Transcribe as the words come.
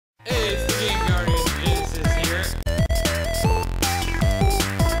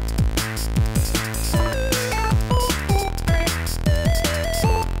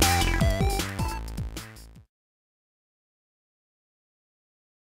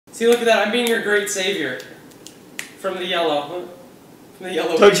See, look at that. I'm being your great savior. From the yellow. From the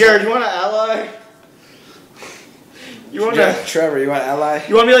yellow. So, Jared, you want an ally? You want to... Trevor, you want ally?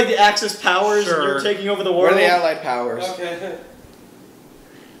 You want to be like the Axis powers and you're taking over the world? We're the allied powers. Okay.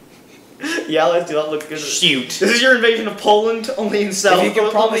 The allies do not look good. Shoot. This is your invasion of Poland, only in South,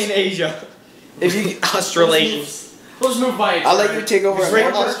 only in Asia. If you... Austril-Asians. We'll just move by. I'll let you take over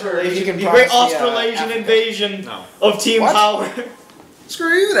Great Austril-Asian invasion of Team Power.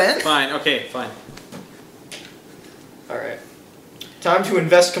 Screw you then. Fine, okay, fine. Alright. Time to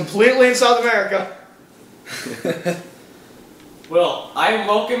invest completely in South America. Well, I'm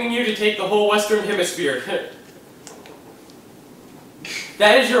welcoming you to take the whole Western Hemisphere.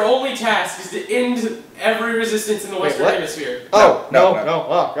 That is your only task, is to end every resistance in the Western Hemisphere. Oh, no.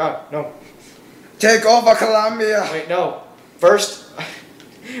 Oh, God, no. Take over Colombia. Wait, no. First I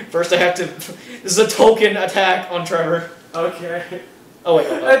have to... This is a token attack on Trevor. Okay. Oh, wait.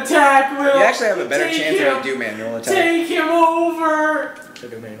 Attack, Will! You actually have a better chance of a do manual attack. Take him over!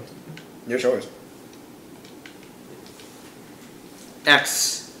 Your choice.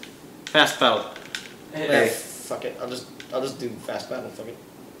 X. Fast battle. Hey, fuck it. I'll just do fast battle. Fuck it.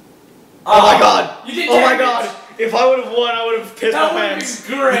 Oh my God! You did my God! If I would have won, I would have pissed my pants.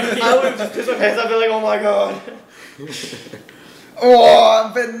 Great. I would have pissed my pants. I'd be like, oh my God.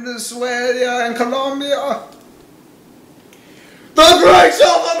 Oh, Venezuela and Colombia. The Great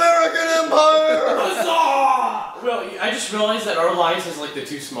South American Empire! Huzzah! Well, I just realized that our alliance is like the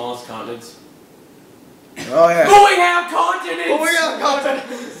two smallest continents. Oh yeah. But we have continents! But we have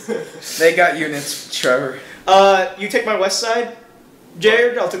continents! They got units, Trevor. You take my west side,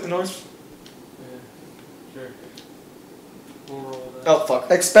 Jared. I'll take the north. Yeah, sure. We'll roll that. Oh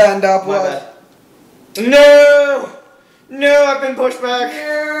fuck. Expand upward. No! No, I've been pushed back.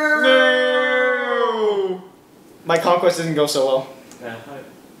 No! My conquest didn't go so well. Yeah,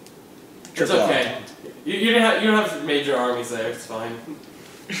 it's okay. You don't have major armies there. It's fine.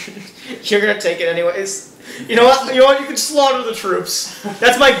 You're gonna take it anyways. You know what? You can slaughter the troops.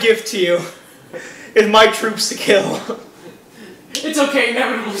 That's my gift to you. Is my troops to kill. It's okay.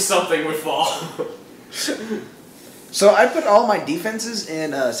 Inevitably, something would fall. So I put all my defenses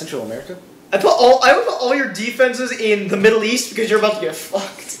in Central America. I would put all your defenses in the Middle East because you're about to get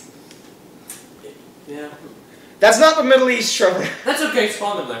fucked. Yeah. That's not the Middle East, Trevor. That's okay.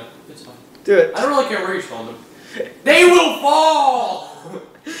 Spawn them there. It's fine. Do it. I don't really care where you spawn them. They will fall.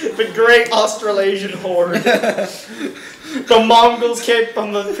 The Great Austril-Asian Horde. The Mongols came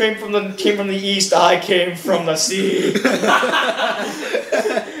from the east. I came from the sea.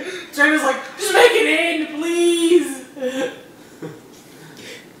 Trevor's like, just make it end, please.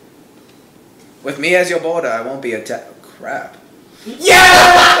 With me as your border, I won't be attacked. Oh, crap.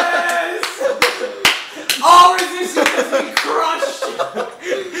 Yes! All resistance has been crushed.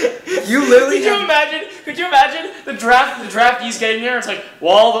 You literally. Could you imagine the draftees getting there? It's like,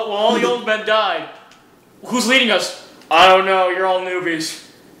 well, all the old men died. Who's leading us? I don't know. You're all newbies.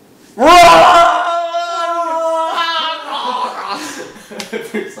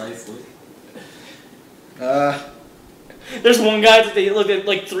 Precisely. There's one guy that they look at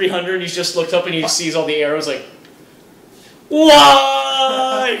like 300. And he's just looked up and he sees all the arrows. Like,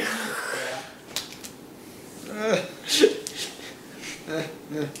 why?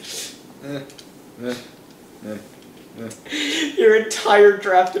 Your entire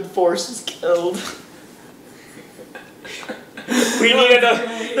drafted force is killed. We need another.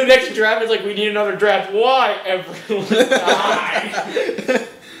 The next draft is like, we need another draft. Why? Everyone died.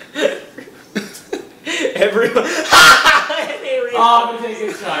 Everyone. Oh, I'm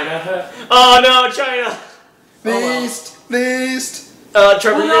taking China. Oh no, China. Beast.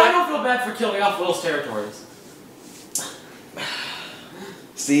 Trevor. Well, no, I don't feel bad for killing off Will's territories.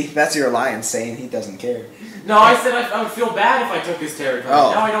 See, that's your alliance saying he doesn't care. No, I said I would feel bad if I took his territory.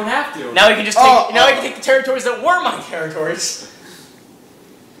 Oh. Now I don't have to. Now we can just take. Now we can take the territories that were my territories.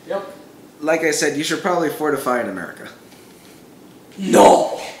 Yep. Like I said, you should probably fortify in America.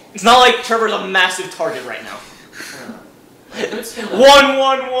 No. It's not like Trevor's a massive target right now. 1, 1,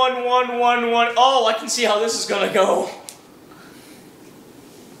 1, 1, 1, 1. Oh, I can see how this is gonna go.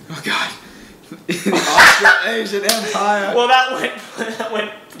 Oh God. The Austril-Asian Empire. Well, that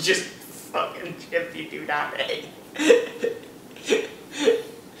went just fucking chippy do not make.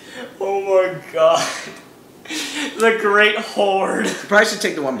 Oh my God. The Great Horde. You probably should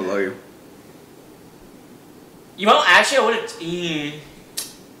take the one below you. You know, actually, I wouldn't.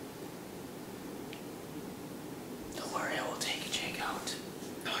 Don't worry, I will take Jake out.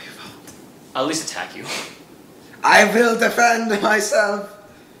 No, you won't. I'll at least attack you. I will defend myself.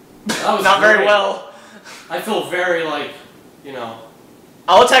 That was Not very great. well. I feel very like, you know.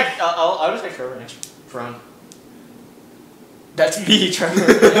 I'll attack. I'll attack Trevor next round. That's me, Trevor.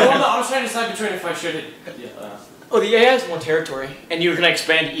 Yeah, well, no, I was trying to decide between if I should hit. Yeah, Oh, the AI has more territory, and you're gonna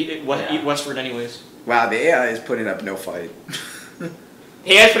expand eat westward anyways. Wow, the AI is putting up no fight. The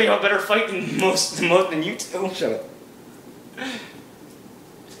AI's putting up a better fight than most than you two. Shut up.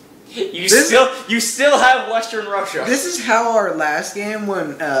 You still have Western Russia. This is how our last game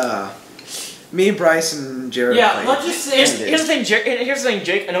when me, Bryce, and Jared played. let's just say. Here's the thing,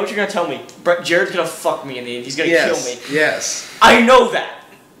 Jake. I know what you're gonna tell me. Jared's gonna fuck me in the end. He's gonna kill me. Yes. I know that.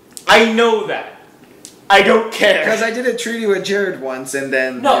 I don't care. Because I did a treaty with Jared once, and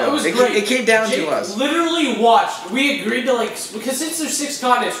then No, it was great. It came down Jake to us. Literally watched. We agreed to because since there's 6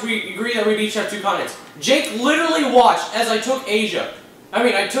 continents, we agreed that we'd each have 2 continents. Jake literally watched as I took Asia. I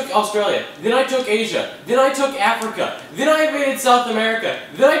mean, I took Australia, then I took Asia, then I took Africa, then I invaded South America,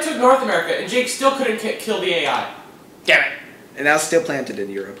 then I took North America, and Jake still couldn't kill the AI. Damn it. And I was still planted in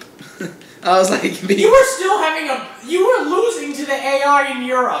Europe. I was like, You were still you were losing to the AI in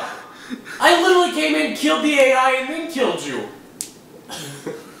Europe. I literally came in, killed the AI, and then killed you.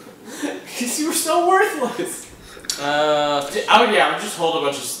 Because you were so worthless. I would just hold a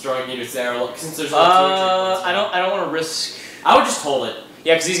bunch of strong units there, since there's only 2 points. I don't want to risk. I would just hold it.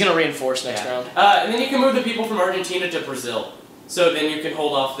 Yeah, because he's gonna reinforce next round. And then you can move the people from Argentina to Brazil. So then you can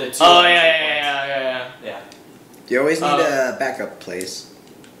hold off the 2. Oh yeah. You always need a backup place.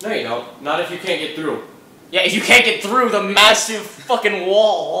 No, you don't. Not if you can't get through. Yeah, if you can't get through the massive fucking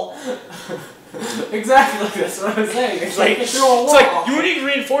wall. Exactly, that's what I'm saying. It's like, get through a wall. It's like, you need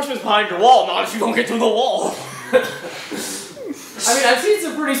reinforcements behind your wall, not if you don't get through the wall. I mean, I've seen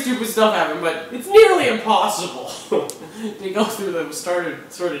some pretty stupid stuff happen, but it's nearly impossible to go through the sort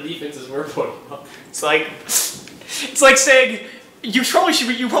of defenses we're putting up. It's like saying you probably should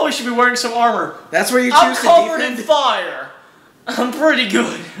be wearing some armor. That's where you choose I'm to covered defend. in fire. I'm pretty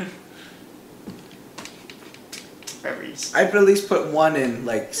good. I'd at least put one in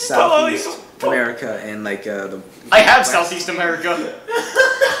like Southeast America and like the. I have Southeast America.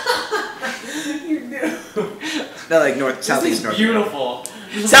 You do. No, like Southeast North. Beautiful.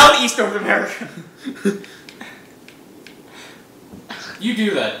 Southeast North America. You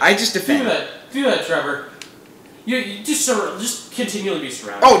do that. I just defend. Do that, Trevor. You just continually be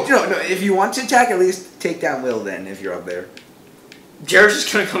surrounded. Oh no! If you want to attack, at least take down Will. Then, if you're up there. Jared's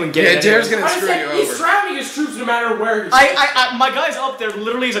just gonna come and get it. Yeah, Jared's gonna screw you He's over. surrounding his troops no matter where he's. My guy's up there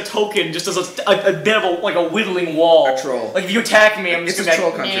literally as a token, just as a bit of a whittling wall. A troll. Like if you attack me, I'm just It's gonna a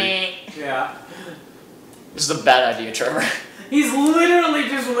troll be like, country. Yeah. This is a bad idea, Trevor. He's literally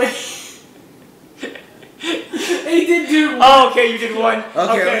just waiting. He did do one. Oh, okay, you did one.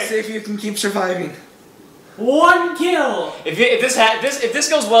 Okay, let's see if you can keep surviving. 1 kill. If this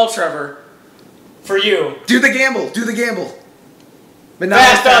goes well, Trevor, for you. Do the gamble. Do the gamble. But not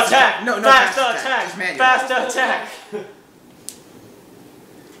Fast attack. No, fast Just attack. manual. Fast attack.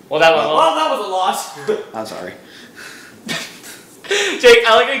 Well, that went well. Well, that was a loss. I'm sorry. Jake,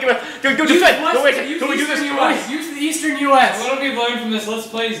 I like to go defend. Go Use do the this. Eastern US. Use the Eastern US. What have we learned from this Let's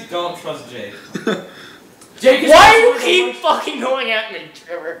Play is don't trust Jake. Jake is Why do you keep fucking going at me,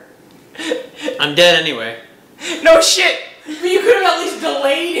 Trevor? I'm dead anyway. No shit. But you could have at least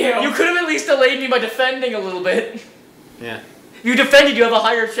delayed him. You could have at least delayed me by defending a little bit. Yeah. If you defended, you have a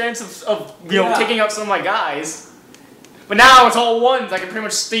higher chance of Yeah. taking out some of my guys. But now it's all ones. I can pretty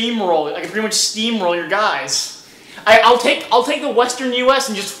much steamroll your guys. I'll take the Western U.S.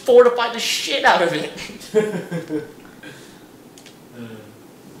 and just fortify the shit out of it.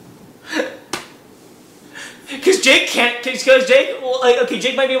 Because Jake can't. Because Jake,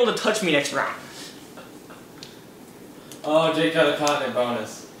 Jake might be able to touch me next round. Oh, Jake got a continent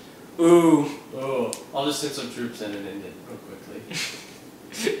bonus. Ooh. Oh, I'll just send some troops in and end it real quickly.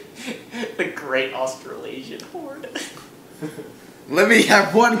 The great Austril-Asian Horde. Let me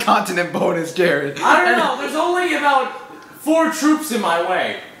have 1 continent bonus, Jared. I don't know. There's only about 4 troops in my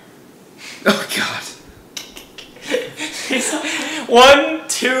way. Oh God. 1,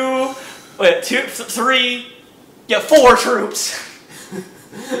 2, 3. Yeah, 4 troops.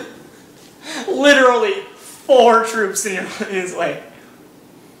 Literally 4 troops in his way.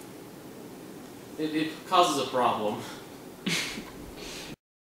 It causes a problem.